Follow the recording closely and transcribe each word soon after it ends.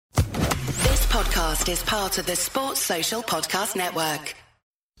podcast is part of the Sports Social Podcast Network.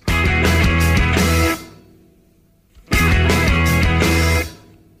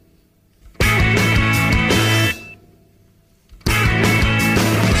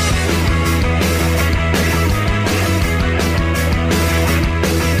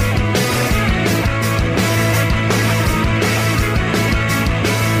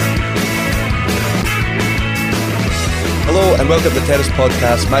 Hello and welcome to the Terrace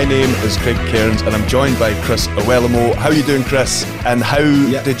Podcast. My name is Craig Cairns and I'm joined by Chris Owellamo. How are you doing, Chris? And how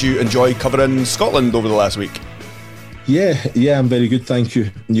did you enjoy covering Scotland over the last week? Yeah, I'm very good, thank you.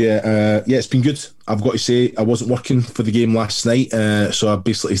 Yeah, it's been good. I've got to say, I wasn't working for the game last night, so I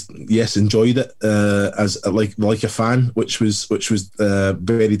basically, enjoyed it as like a fan, which was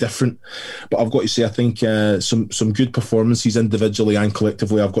very different. But I've got to say, I think some good performances individually and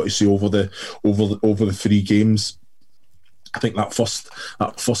collectively. I've got to say over the three games. I think that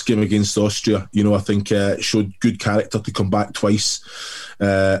first game against Austria, I think showed good character to come back twice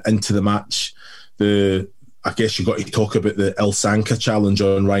into the match. I guess you got to talk about the Ilsanka challenge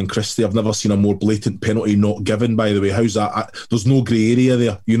on Ryan Christie. I've never seen a more blatant penalty not given, by the way. How's that? There's no grey area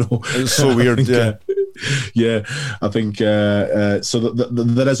there, It's so weird, yeah. Yeah, I think so.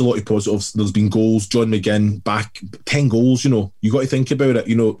 There is a lot of positives. There's been goals. John McGinn back, 10 goals. You got to think about it.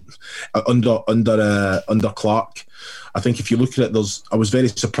 Under Clark. I think if you look at it, I was very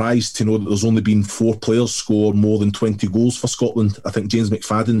surprised to know that there's only been 4 players score more than 20 goals for Scotland. I think James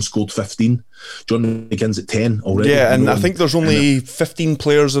McFadden scored 15. John McGinn's at 10 already. Yeah, and I think there's only 15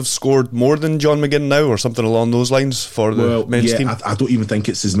 players have scored more than John McGinn now, or something along those lines for the men's team. I don't even think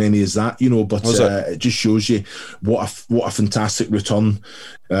it's as many as that, but it just shows you what a fantastic return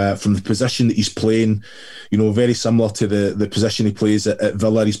from the position that he's playing. Very similar to the position he plays at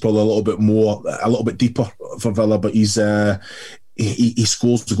Villa. He's probably a little bit deeper for Villa, but he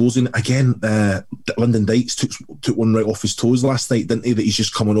scores the goals in. Again, Lyndon Dykes took one right off his toes last night, didn't he? That he's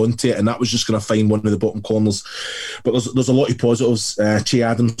just coming on to it, and that was just going to find one of the bottom corners. But there's a lot of positives. Che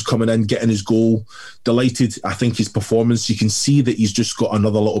Adams coming in, getting his goal. Delighted. I think his performance, you can see that he's just got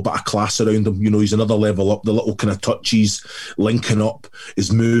another little bit of class around him. He's another level up. The little kind of touches, linking up,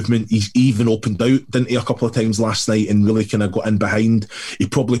 his movement. He's even opened out, didn't he, a couple of times last night and really kind of got in behind. He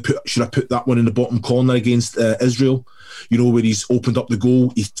probably should have put that one in the bottom corner against Israel. Where he's opened up the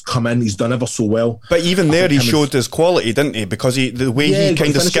goal, he's come in, he's done ever so well. But even there, he showed his quality, didn't he? Because the way he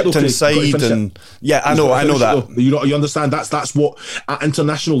kind of skipped inside, and I know that. You understand? That's what at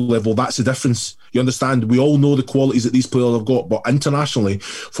international level, that's the difference. You understand? We all know the qualities that these players have got, but internationally,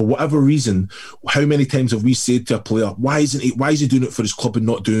 for whatever reason, how many times have we said to a player, why is he doing it for his club and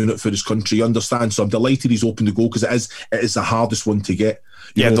not doing it for his country? You understand? So I'm delighted he's opened the goal, because it is the hardest one to get.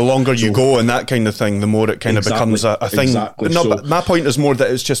 The longer you go and that kind of thing, the more it kind of becomes a thing. Exactly. But my point is more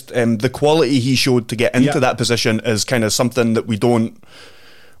that it's just the quality he showed to get into that position is kind of something that we don't.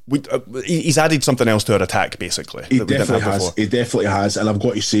 He's added something else to our attack, basically. He definitely has, and I've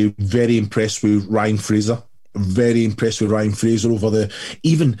got to say, very impressed with Ryan Fraser. Very impressed with Ryan Fraser over the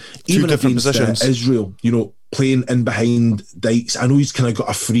even different positions. Israel, playing in behind Dykes. I know he's kind of got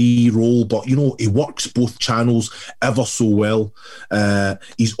a free role, but he works both channels ever so well.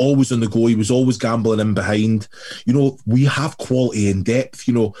 He's always on the go. He was always gambling in behind. We have quality and depth.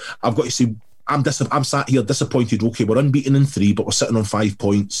 I've got to say, I'm sat here disappointed. Okay, we're unbeaten in 3, but we're sitting on 5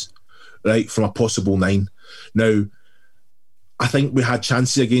 points, right, from a possible 9. Now, I think we had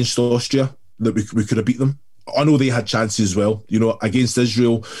chances against Austria that we could have beat them. I know they had chances as well. Against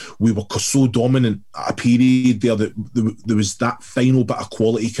Israel, we were so dominant at a period there that there was that final bit of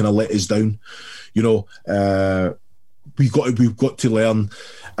quality kind of let us down. We've got to learn.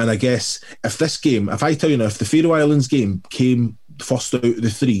 And I guess if I tell you now, if the Faroe Islands game came first out of the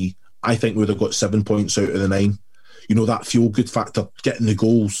 3, I think we would have got 7 points out of the 9. That feel-good factor, getting the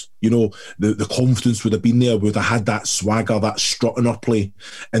goals, the confidence would have been there. We would have had that swagger, that strut in our play.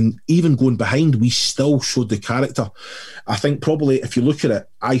 And even going behind, we still showed the character. I think probably, if you look at it,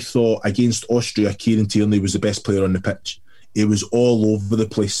 I thought against Austria, Kieran Tierney was the best player on the pitch. It was all over the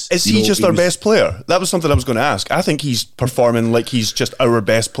place. Is he just our best player? That was something I was going to ask. I think he's performing like he's just our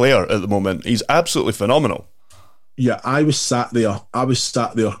best player at the moment. He's absolutely phenomenal. Yeah, I was sat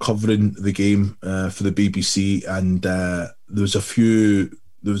there covering the game for the BBC, and there was a few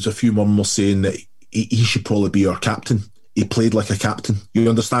murmurs saying that he should probably be our captain. He played like a captain, you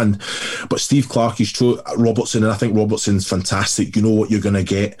understand? But Steve Clarke, he's true, Robertson, and I think Robertson's fantastic. You know what you're going to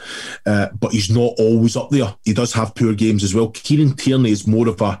get, but he's not always up there. He does have poor games as well. Kieran Tierney is more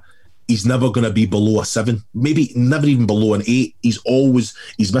of he's never going to be below a 7, maybe never even below an 8. He's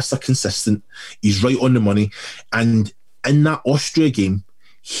Mr. Consistent. He's right on the money. And in that Austria game,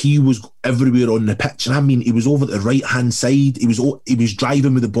 he was everywhere on the pitch, and I mean, he was over at the right hand side. He was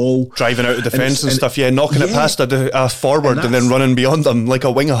driving with the ball, driving out of defence and stuff. Yeah, knocking it past a forward and then running beyond them like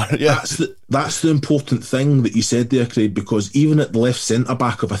a winger. Yeah, that's the important thing that you said there, Craig. Because even at the left centre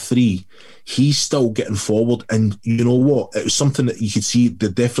back of a three, he's still getting forward, and you know what? It was something that you could see they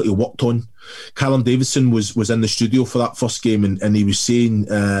definitely worked on. Callum Davidson was in the studio for that first game, and he was saying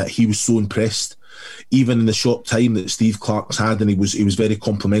he was so impressed, even in the short time that Steve Clarke's had, and he was very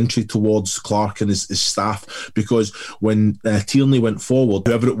complimentary towards Clarke and his staff, because when Tierney went forward,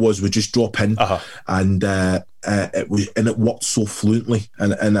 whoever it was would just drop in, and it worked so fluently,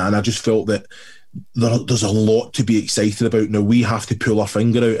 and I just felt that there's a lot to be excited about. Now we have to pull our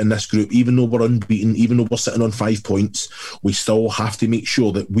finger out in this group, even though we're unbeaten, even though we're sitting on 5 points. We still have to make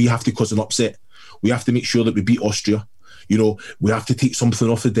sure that we have to cause an upset. We have to make sure that we beat Austria. You know, we have to take something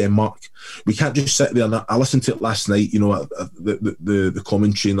off of Denmark. We can't just sit there. And I listened to it last night, you know, the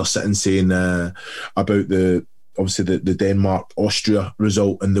commentary, and they're sitting saying about the Denmark-Austria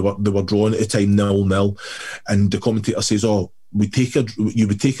result, and they were drawn at the time 0-0, and the commentator says, "Oh, you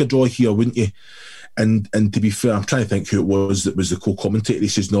would take a draw here, wouldn't you?" And to be fair, I'm trying to think who it was that was the co-commentator. He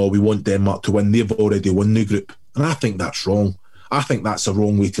says, "No, we want Denmark to win. They've already won the group." And I think that's wrong. I think that's a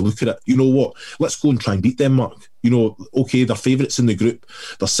wrong way to look at it. You know what? Let's go and try and beat Denmark. You know, okay, they're favourites in the group.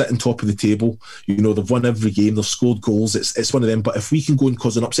 They're sitting top of the table. You know, they've won every game. They've scored goals. It's one of them. But if we can go and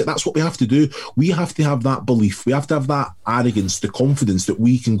cause an upset, that's what we have to do. We have to have that belief. We have to have that arrogance, the confidence that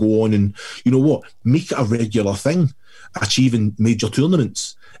we can go on and, you know what, make it a regular thing, achieving major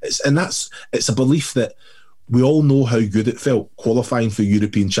tournaments. It's a belief that we all know how good it felt qualifying for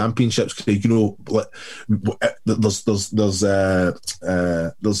European Championships. You know, there's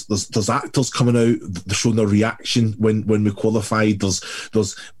actors coming out, they're showing their reaction when we qualified.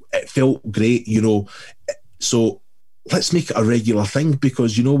 It felt great, you know. So let's make it a regular thing,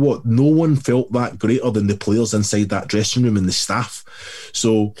 because you know what? No one felt that greater than the players inside that dressing room and the staff.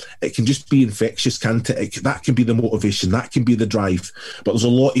 So it can just be infectious, can't it? That can be the motivation, that can be the drive. But there's a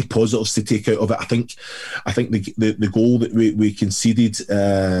lot of positives to take out of it. I think the goal that we conceded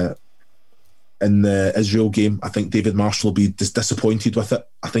in the Israel game, I think David Marshall will be disappointed with it.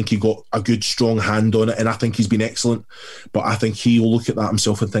 I think he got a good strong hand on it, and I think he's been excellent. But I think he will look at that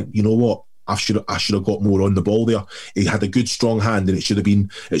himself and think, you know what? I should have got more on the ball there. He had a good strong hand, and it should have been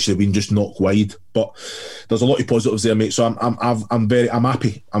just knocked wide. But there's a lot of positives there, mate. So I'm very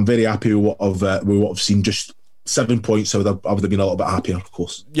happy. I'm very happy with what I've seen. Just 7 points, I would have been a little bit happier, of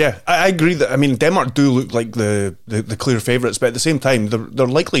course. Yeah, I agree that, I mean, Denmark do look like the clear favourites, but at the same time, they're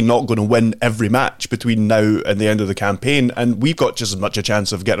likely not going to win every match between now and the end of the campaign, and we've got just as much a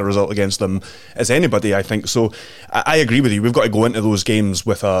chance of getting a result against them as anybody, I think. So I agree with you. We've got to go into those games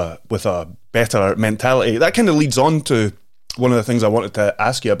with a better mentality. That kind of leads on to one of the things I wanted to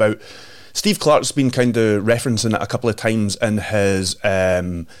ask you about. Steve Clarke's been kind of referencing it a couple of times in his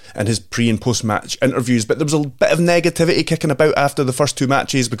pre and post match interviews, but there was a bit of negativity kicking about after the first 2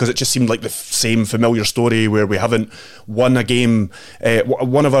 matches, because it just seemed like the same familiar story where we haven't won a game,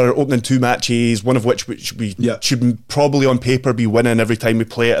 one of our opening 2 matches, one of which we should probably on paper be winning every time we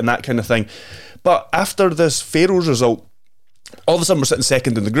play it, and that kind of thing. But after this Faroes result, all of a sudden we're sitting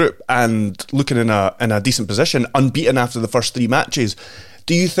second in the group and looking in a decent position, unbeaten after the first 3 matches.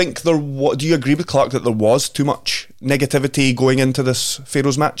 Do you think do you agree with Clarke that there was too much negativity going into this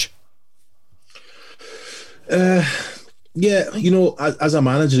Faroes match? Yeah, you know, as a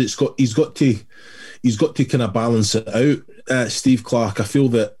manager, he's got to kind of balance it out. Steve Clarke, I feel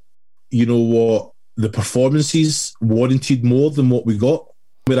that, you know what, the performances warranted more than what we got,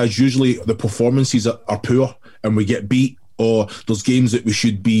 whereas usually the performances are poor and we get beat, or there's games that we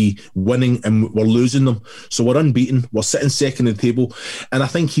should be winning and we're losing them. So we're unbeaten, we're sitting second in the table, and I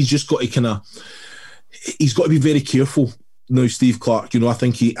think he's just got to he's got to be very careful now, Steve Clarke. You know, I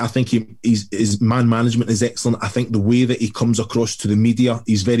think his man management is excellent. I think the way that he comes across to the media,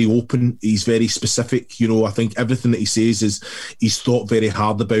 he's very open, he's very specific. You know, I think everything that he says is he's thought very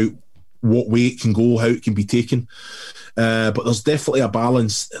hard about what way it can go, how it can be taken. But there's definitely a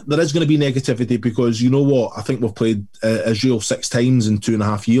balance. There is going to be negativity because, you know what, I think we've played Israel 6 times in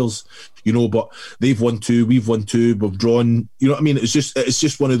 2.5 years, you know, but they've won 2, we've won 2, we've drawn, you know what I mean? It's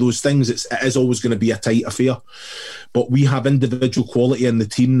just one of those things. It is always going to be a tight affair, but we have individual quality in the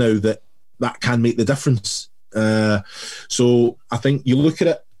team now that can make the difference. So I think you look at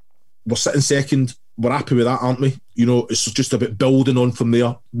it, we're sitting second. We're happy with that, aren't we? You know, it's just about building on from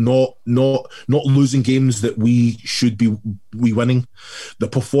there, not losing games that we should be winning. The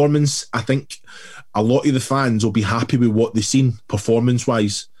performance, I think a lot of the fans will be happy with what they've seen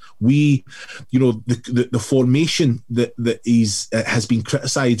performance-wise. We, the formation that he's has been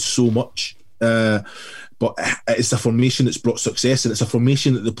criticised so much. But it's a formation that's brought success, and it's a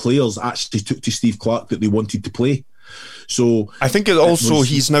formation that the players actually took to Steve Clarke that they wanted to play. So I think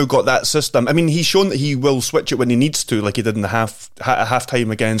he's now got that system. I mean, he's shown that he will switch it when he needs to, like he did in the half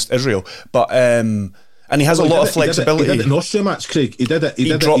time against Israel. But and he has a lot of flexibility. He did it in Austria match, Craig. He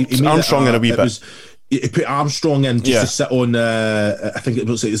dropped Armstrong in a wee bit. He put Armstrong in just to sit on. I think it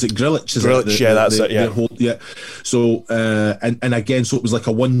was Grilic. That's it. So and again, so it was like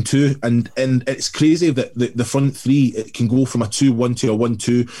a 1-2, and it's crazy that the front three, it can go from a 2-1 to a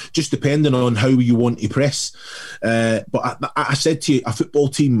 1-2, just depending on how you want to press. But I said to you, a football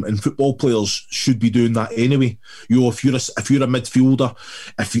team and football players should be doing that anyway. If you're a midfielder,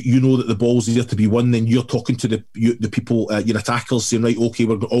 if you know that the ball's there to be won, then you're talking to the people, your attackers, saying, right, okay,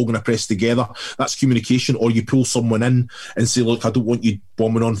 we're all going to press together. That's communication. Or you pull someone in and say, look, I don't want you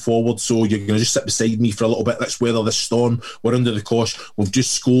bombing on forward, so you're going to just sit beside me for a little bit. Let's weather this storm. We're under the cosh. We've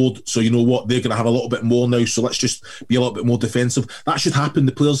just scored, so you know what? They're going to have a little bit more now, so let's just be a little bit more defensive. That should happen.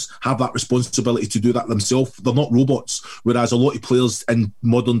 The players have that responsibility to do that themselves. They're not robots, whereas a lot of players in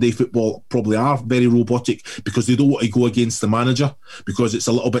modern day football probably are very robotic because they don't want to go against the manager because it's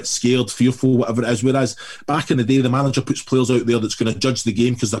a little bit scared, fearful, whatever it is. Whereas back in the day, the manager puts players out there that's going to judge the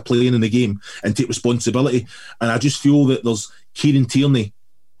game because they're playing in the game and take responsibility. And I just feel that there's Kieran Tierney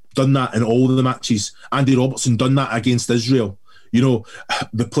done that in all the matches. Andy Robertson done that against Israel.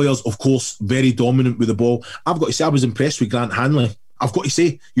 The players, of course, very dominant with the ball. I've got to say, I was impressed with Grant Hanley. I've got to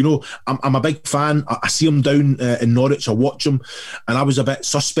say, I'm a big fan. I see him down in Norwich. I watch him, and I was a bit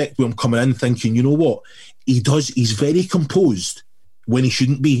suspect when I'm coming in, thinking, you know what, he's very composed when he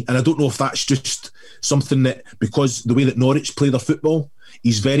shouldn't be. And I don't know if that's just something that, because the way that Norwich play their football,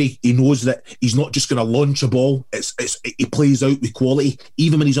 he knows that he's not just going to launch a ball. He plays out with quality,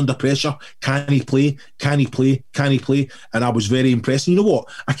 even when he's under pressure. Can he play? And I was very impressed. And you know what?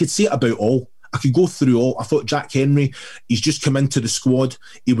 I could say it about all. I could go through all. I thought Jack Henry, he's just come into the squad.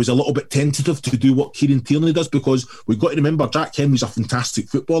 He was a little bit tentative to do what Kieran Tierney does, because we've got to remember Jack Henry's a fantastic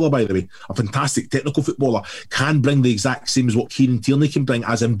footballer, by the way, a fantastic technical footballer, can bring the exact same as what Kieran Tierney can bring,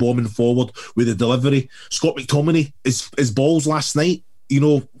 as in bombing forward with the delivery. Scott McTominay, his balls last night,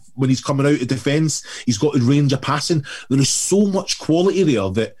 when he's coming out of defence, he's got the range of passing. There is so much quality there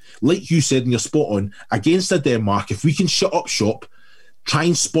that, like you said, and you're spot on, against the Denmark, if we can shut up shop, try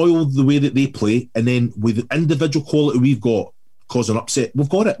and spoil the way that they play, and then with the individual quality we've got, cause an upset. We've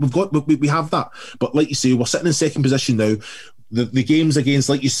got it. We have that. But like you say, we're sitting in second position now. The games against,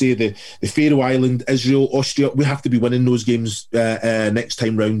 like you say, the Faroe Island, Israel, Austria, we have to be winning those games next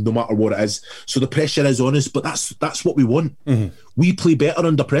time round, no matter what it is. So the pressure is on us, but that's what we want. Mm-hmm. We play better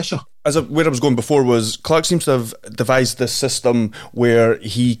under pressure. Where I was going before was, Clarke seems to have devised this system where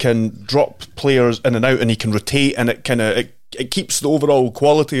he can drop players in and out, and he can rotate, and it keeps the overall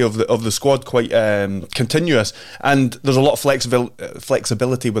quality of the squad quite continuous, and there's a lot of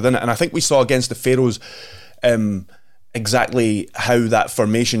flexibility within it. And I think we saw against the Faroes exactly how that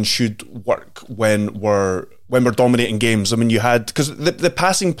formation should work when we're dominating games. I mean, you had, because the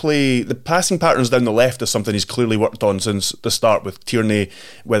passing patterns down the left is something he's clearly worked on since the start with Tierney,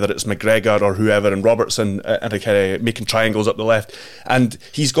 whether it's McGregor or whoever, and Robertson, and kind of making triangles up the left. And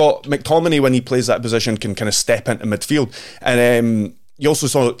he's got McTominay, when he plays that position, can kind of step into midfield. And you also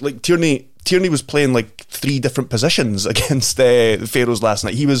saw, like, Tierney was playing like 3 different positions against the Faroes last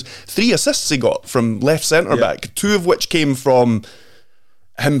night. He was 3 assists he got from left centre back, 2 of which came from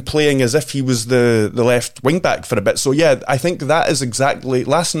him playing as if he was the left wing back for a bit. So yeah, I think that is exactly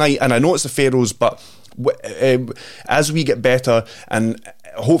last night. And I know it's the Faroes, but as we get better, and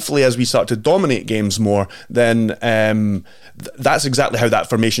hopefully as we start to dominate games more, then that's exactly how that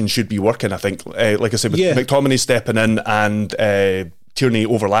formation should be working, I think. Like I said, with McTominay stepping in and Tierney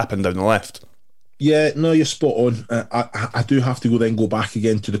overlapping down the left. Yeah, no, you're spot on. I do have to go back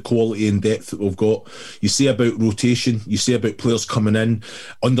again to the quality and depth that we've got. You say about rotation, you say about players coming in,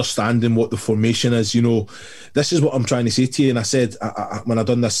 understanding what the formation is. This is what I'm trying to say to you. And I said when I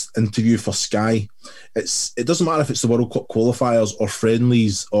done this interview for Sky, it doesn't matter if it's the World Cup qualifiers or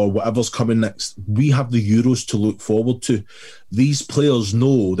friendlies or whatever's coming next. We have the Euros to look forward to. These players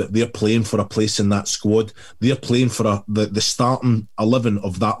know that they're playing for a place in that squad. They're playing for the starting 11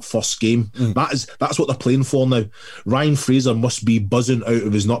 of that first game. That's what they're playing for now. Ryan Fraser must be buzzing out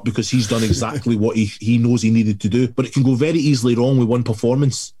of his nut because he's done exactly what he knows he needed to do. But it can go very easily wrong with one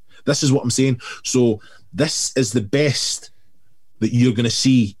performance. This is what I'm saying. So this is the best that you're going to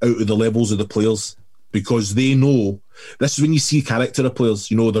see out of the levels of the players, because they know. This is when you see character of players,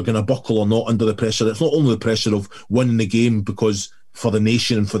 they're going to buckle or not under the pressure. It's not only the pressure of winning the game because for the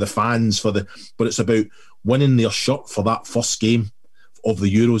nation and for the fans, but it's about winning their shirt for that first game of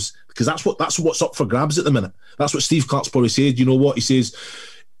the Euros, because that's what's up for grabs at the minute. That's what Steve Clarke's probably said. You know what he says?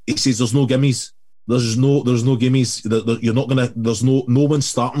 He says there's no gimmies. There's no gimmies. You're not gonna. There's no one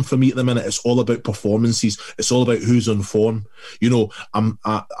starting for me at the minute. It's all about performances. It's all about who's on form. You know,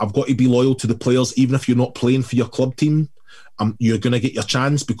 I've got to be loyal to the players, even if you're not playing for your club team. You're going to get your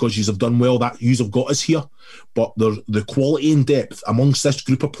chance because you have done well. That you have got us here, but the quality and depth amongst this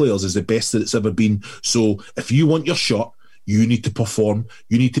group of players is the best that it's ever been. So if you want your shot, you need to perform.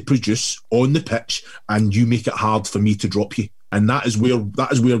 You need to produce on the pitch, and you make it hard for me to drop you. And that is where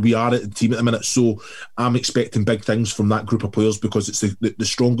we are at the team at the minute. So I'm expecting big things from that group of players because it's the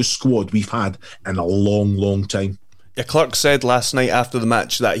strongest squad we've had in a long, long time. Yeah, Clarke said last night after the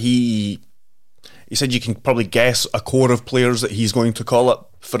match that he said you can probably guess a core of players that he's going to call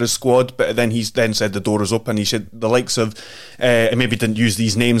up for his squad, but then he's said the door is open. He said the likes of, maybe didn't use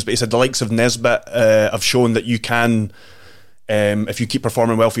these names, but he said the likes of Nesbitt have shown that you can, if you keep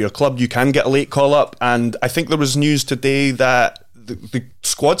performing well for your club, you can get a late call up. And I think there was news today that the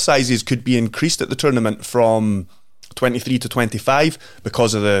squad sizes could be increased at the tournament from 23 to 25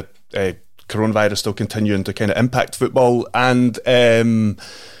 because of the coronavirus still continuing to kind of impact football, and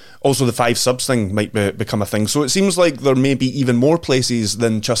also the 5 subs thing might become a thing. So it seems like there may be even more places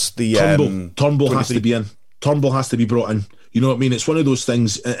than just the Turnbull has to be in. Turnbull has to be brought in. You know what I mean? It's one of those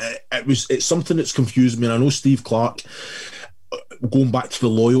things. It's something that's confused me. And I know Steve Clarke, going back to the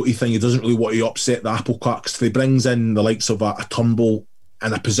loyalty thing, he doesn't really want to upset the apple cart, because if he brings in the likes of a Turnbull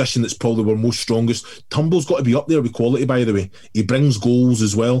in a position that's probably we're most strongest, Turnbull's got to be up there with quality, by the way. He brings goals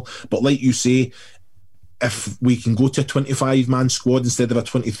as well. But like you say, if we can go to a 25-man squad instead of a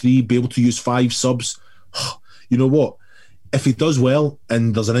 23, be able to use 5 subs, you know what? If he does well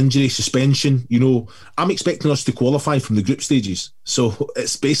and there's an injury suspension, you know, I'm expecting us to qualify from the group stages. So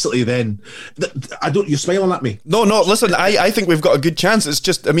it's basically then, you're smiling at me. No, listen, I think we've got a good chance. It's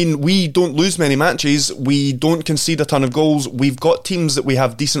just, I mean, we don't lose many matches. We don't concede a ton of goals. We've got teams that we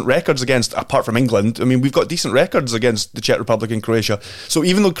have decent records against, apart from England. I mean, we've got decent records against the Czech Republic and Croatia. So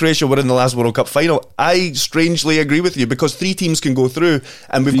even though Croatia were in the last World Cup final, I strangely agree with you, because 3 teams can go through,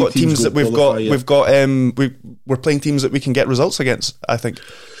 and we've got teams that we're playing teams that we can get results against, I think.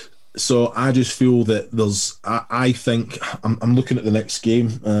 So I just feel that I think I'm looking at the next game.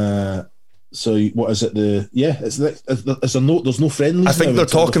 So what is it? There's no friendlies. I think they're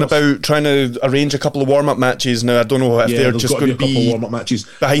talking about trying to arrange a couple of warm-up matches now. I don't know if they're just going to be warm-up matches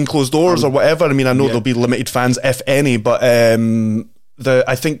behind closed doors or whatever. I mean, I know there'll be limited fans, if any, but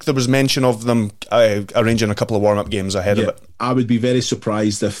I think there was mention of them arranging a couple of warm-up games ahead of it. I would be very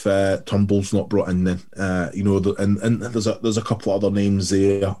surprised if Turnbull's not brought in then. You know, and there's a couple of other names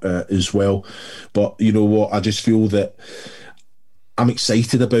there as well. But you know what? I just feel that I'm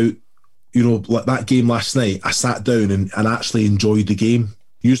excited about, you know, like that game last night. I sat down and actually enjoyed the game.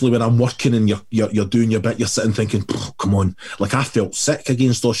 Usually when I'm working and you're doing your bit, you're sitting thinking, come on. Like, I felt sick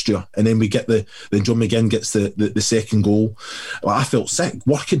against Austria, and then we get then John McGinn gets the second goal. Like, I felt sick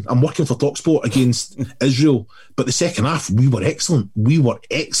working. I'm working for TalkSport against Israel, but the second half we were excellent. We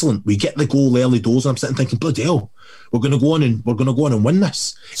get the goal early doors, and I'm sitting thinking, bloody hell, we're going to go on and win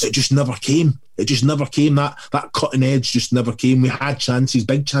this. It just never came. That cutting edge just never came. We had chances,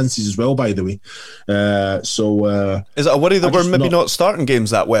 big chances as well, by the way. Is it a worry that we're maybe not starting games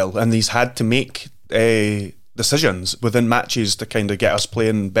that well, and these had to make decisions within matches to kind of get us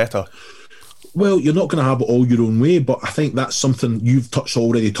playing better? Well, you're not going to have it all your own way, but I think that's something you've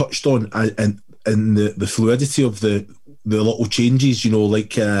already touched on, and the fluidity of the little changes, you know,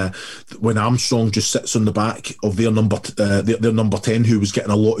 like when Armstrong just sits on the back of their number 10, who was getting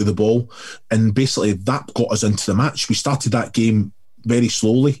a lot of the ball, and basically that got us into the match. We started that game very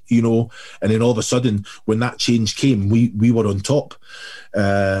slowly, you know, and then all of a sudden when that change came, we were on top.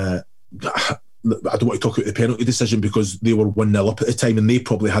 I don't want to talk about the penalty decision because they were 1-0 up at the time, and they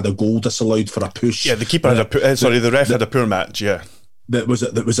probably had a goal disallowed for a push. Yeah, the keeper the ref had a poor match. Yeah. That was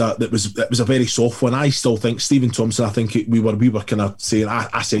a very soft one. I still think Stephen Thompson, I think we were kind of saying,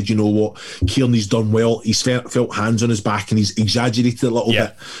 I said, you know what, Kearney's done well. He's felt hands on his back and he's exaggerated a little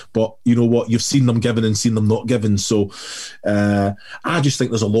bit. But you know what, you've seen them given and seen them not given. So I just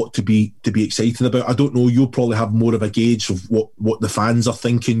think there's a lot to be excited about. I don't know, you'll probably have more of a gauge of what the fans are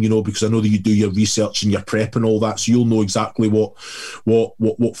thinking, you know, because I know that you do your research and your prep and all that, so you'll know exactly what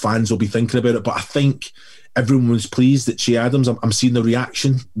fans will be thinking about it. But I think everyone was pleased that Che Adams. I'm seeing the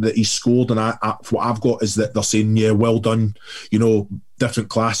reaction that he scored, and what I've got is that they're saying, yeah, well done, different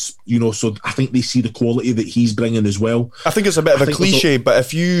class, so I think they see the quality that he's bringing as well. I think it's a bit of a cliche, but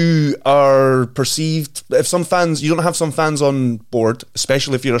if you are perceived, if some fans, you don't have some fans on board,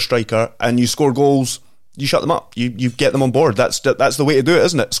 especially if you're a striker, and you score goals, you shut them up. You get them on board. That's the way to do it,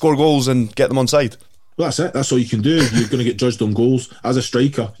 isn't it? Score goals and get them on side. Well, that's it. That's all you can do. You're going to get judged on goals. As a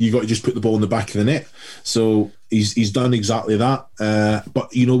striker, you got to just put the ball in the back of the net. So he's done exactly that.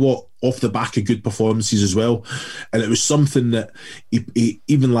 But you know what? Off the back of good performances as well. And it was something that he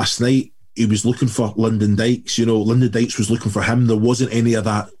even last night, he was looking for Lyndon Dykes. Lyndon Dykes was looking for him. There wasn't any of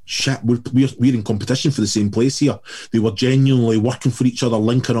that shit. We're in competition for the same place here. They were genuinely working for each other,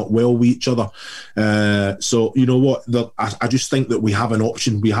 linking up well with each other. So you know what? I just think that we have an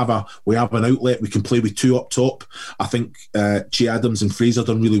option. We have an outlet. We can play with two up top. I think Che Adams and Fraser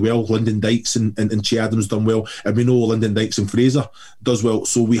done really well. Lyndon Dykes and Che Adams done well, and we know Lyndon Dykes and Fraser does well.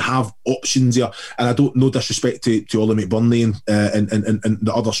 So we have options here. And I don't, no disrespect to Ollie McBurney and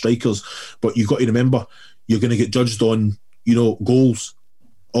the other strikers, but you've got to remember you're going to get judged on goals.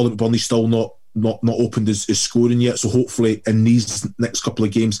 Ollie McBurney's still not opened his scoring yet, so hopefully in these next couple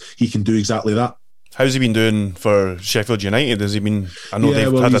of games he can do exactly that. How's he been doing for Sheffield United? Has he been? I know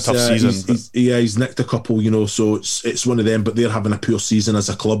they've had a tough season. He's nicked a couple, so it's one of them. But they're having a poor season as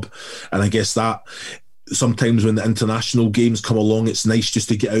a club, and I guess that sometimes when the international games come along, it's nice just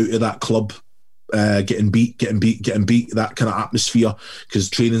to get out of that club. Getting beat, that kind of atmosphere, because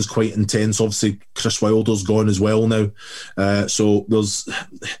training's quite intense. Obviously, Chris Wilder's gone as well now, so there's.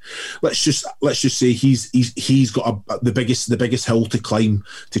 Let's just say he's got the biggest hill to climb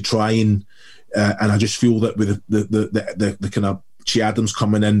to try and I just feel that with the kind of Che Adams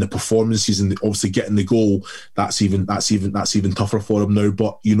coming in, the performances, and obviously getting the goal, that's even tougher for him now.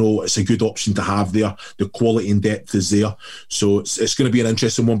 But it's a good option to have there. The quality and depth is there, so it's going to be an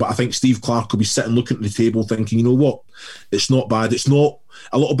interesting one. But I think Steve Clarke will be sitting looking at the table, thinking, you know what, it's not bad. It's not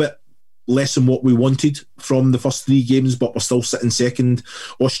a little bit less than what we wanted from the first three games, but we're still sitting second.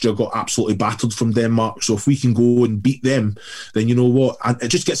 Austria got absolutely battered from Denmark, so if we can go and beat them, then you know what, and it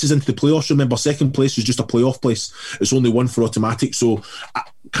just gets us into the playoffs. Remember, second place is just a playoff place. It's only one for automatic. So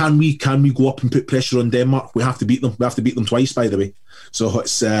can we go up and put pressure on Denmark? We have to beat them. We have to beat them twice, by the way. So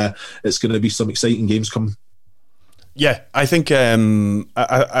it's going to be some exciting games coming. Yeah, I think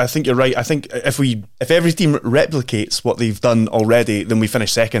I think you're right. I think if every team replicates what they've done already, then we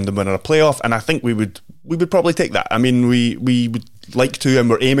finish second and win a playoff. And I think we would probably take that. I mean, we would like to, and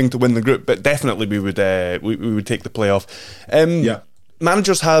we're aiming to win the group, but definitely we would take the playoff.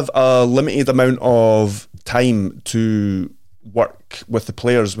 Managers have a limited amount of time to work with the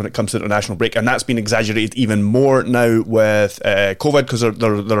players when it comes to international break, and that's been exaggerated even more now with COVID, because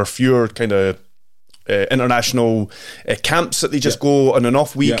there are fewer kind of international camps that they just go on an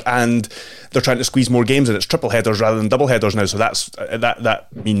off week, and they're trying to squeeze more games, and it's triple headers rather than double headers now. So that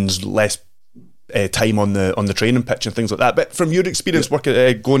means less time on the training pitch and things like that. But from your experience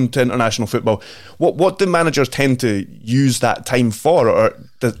working going to international football, what do managers tend to use that time for, or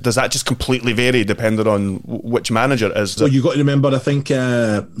does that just completely vary depending on which manager it is? Well, you've got to remember, I think,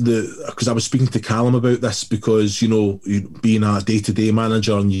 because I was speaking to Callum about this, because, being a day-to-day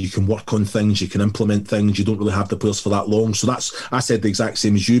manager and you can work on things, you can implement things, you don't really have the players for that long. So I said the exact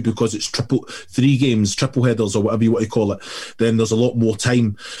same as you, because it's 3 games, triple headers or whatever you want to call it, then there's a lot more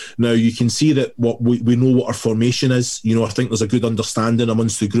time. Now, you can see that we know what our formation is. I think there's a good understanding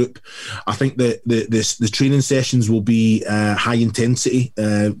amongst the group. I think that the training sessions will be high intensity.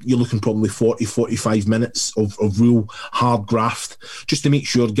 You're looking probably 40-45 minutes of real hard graft, just to make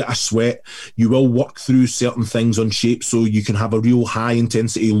sure, get a sweat. You will work through certain things on shape, so you can have a real high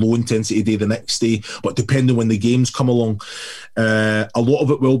intensity, low intensity day the next day. But depending when the games come along, a lot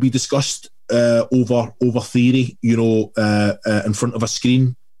of it will be discussed over theory, in front of a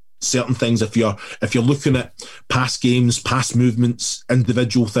screen. Certain things, if you're looking at past games, past movements,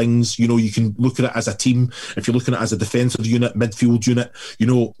 individual things, you can look at it as a team. If you're looking at it as a defensive unit, midfield unit,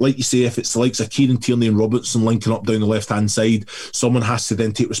 like you say, if it's the likes of Kieran Tierney and Robertson linking up down the left-hand side, someone has to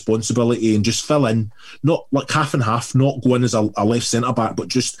then take responsibility and just fill in, not like half and half, not go in as a left centre-back, but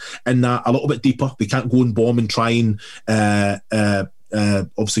just in that a little bit deeper. They can't go and bomb and try and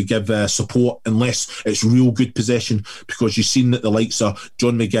obviously give support unless it's real good possession, because you've seen that the likes of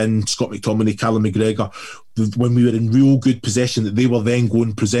John McGinn, Scott McTominay, Callum McGregor, when we were in real good possession, that they were then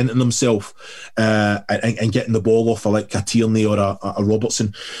going presenting themselves and getting the ball off like a Tierney or a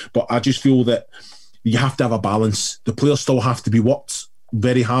Robertson. But I just feel that you have to have a balance. The players still have to be worked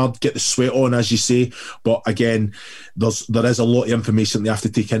very hard, get the sweat on, as you say, but again, there is a lot of information they have to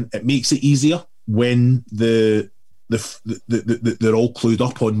take in. It makes it easier when they're all clued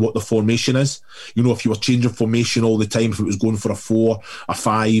up on what the formation is. You know, if you were changing formation all the time, if it was going for a 4, a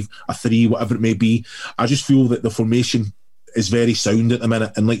 5, a 3, whatever it may be, I just feel that the formation is very sound at the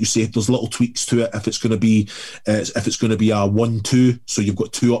minute, and like you say, there's little tweaks to it. If it's going to be a 1-2, so you've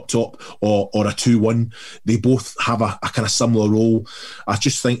got 2 up top, or a 2-1, they both have a kind of similar role. I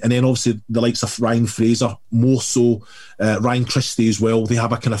just think, and then obviously the likes of Ryan Fraser, more so Ryan Christie as well, they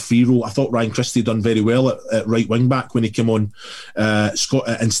have a kind of free role. I thought Ryan Christie done very well at right wing back when he came on. Scott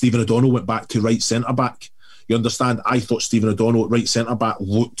and Stephen O'Donnell went back to right centre back. You understand? I thought Stephen O'Donnell at right centre-back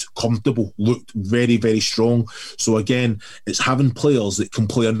looked comfortable, looked very, very strong. So again, it's having players that can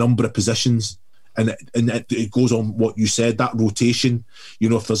play a number of positions, and it goes on what you said, that rotation. You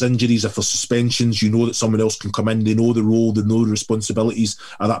know, if there's injuries, if there's suspensions, you know that someone else can come in, they know the role, they know the responsibilities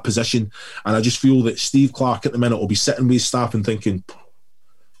of that position. And I just feel that Steve Clarke at the minute will be sitting with his staff and thinking,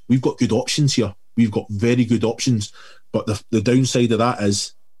 we've got good options here. We've got very good options. But the downside of that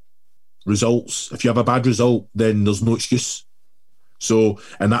is results. If you have a bad result, then there's no excuse. So,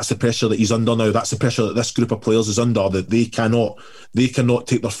 and that's the pressure that he's under now. That's the pressure that this group of players is under, that they cannot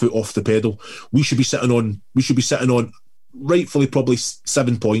take their foot off the pedal. We should be sitting on rightfully probably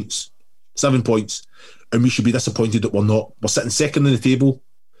 7 points, and we should be disappointed that we're not. We're sitting second in the table.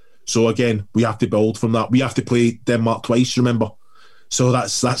 So again, we have to build from that. We have to play Denmark twice, remember. So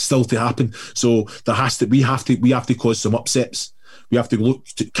that's still to happen. So we have to cause some upsets. We have to look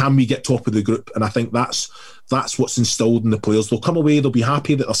to, can we get top of the group? And I think that's what's instilled in the players. They'll come away, they'll be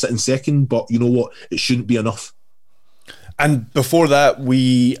happy that they're sitting second, but you know what? It shouldn't be enough. And before that,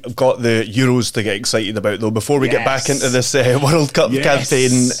 we got the Euros to get excited about, though, before we get back into this World Cup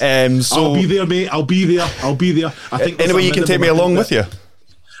campaign. So I'll be there, mate. I'll be there. I think anyway, you can take me along with you.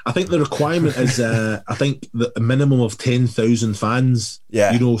 I think the requirement is, I think the minimum of 10,000 fans.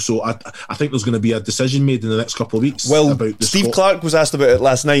 Yeah. You know, so I think there's going to be a decision made in the next couple of weeks. Well, about Steve Clarke was asked about it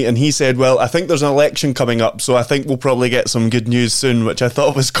last night, and he said, well, I think there's an election coming up, so I think we'll probably get some good news soon, which I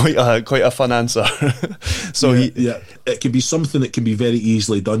thought was quite a fun answer. So it can be something that can be very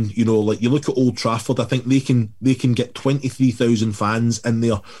easily done. You know, like you look at Old Trafford, I think they can get 23,000 fans in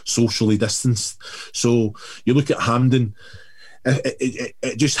there socially distanced. So you look at Hampden.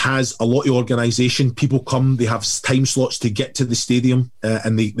 It just has a lot of organisation. People come, they have time slots to get to the stadium,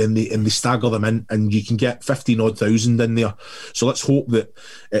 and they stagger them in, and you can get 15,000 in there. So let's hope that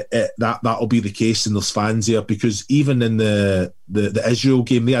that'll be the case, and there's fans there, because even in the Israel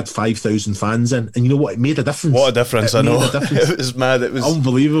game, they had 5,000 fans in, and you know what? It made a difference. What a difference! I know. It was mad. It was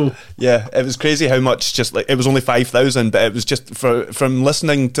unbelievable. Yeah, it was crazy how much. Just like it was only 5,000, but it was just from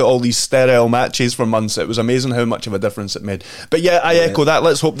listening to all these sterile matches for months. It was amazing how much of a difference it made. But yeah, I echo that.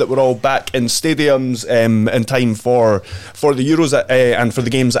 Let's hope that we're all back in stadiums in time for the Euros and for the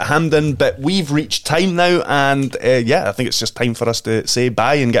games at Hampden. But we've reached time now, and I think it's just time for us to say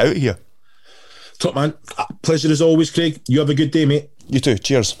bye and get out of here. Top man, pleasure as always, Craig. You have a good day, mate. You too.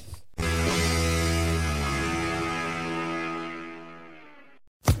 Cheers.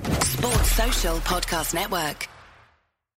 Sports Social Podcast Network.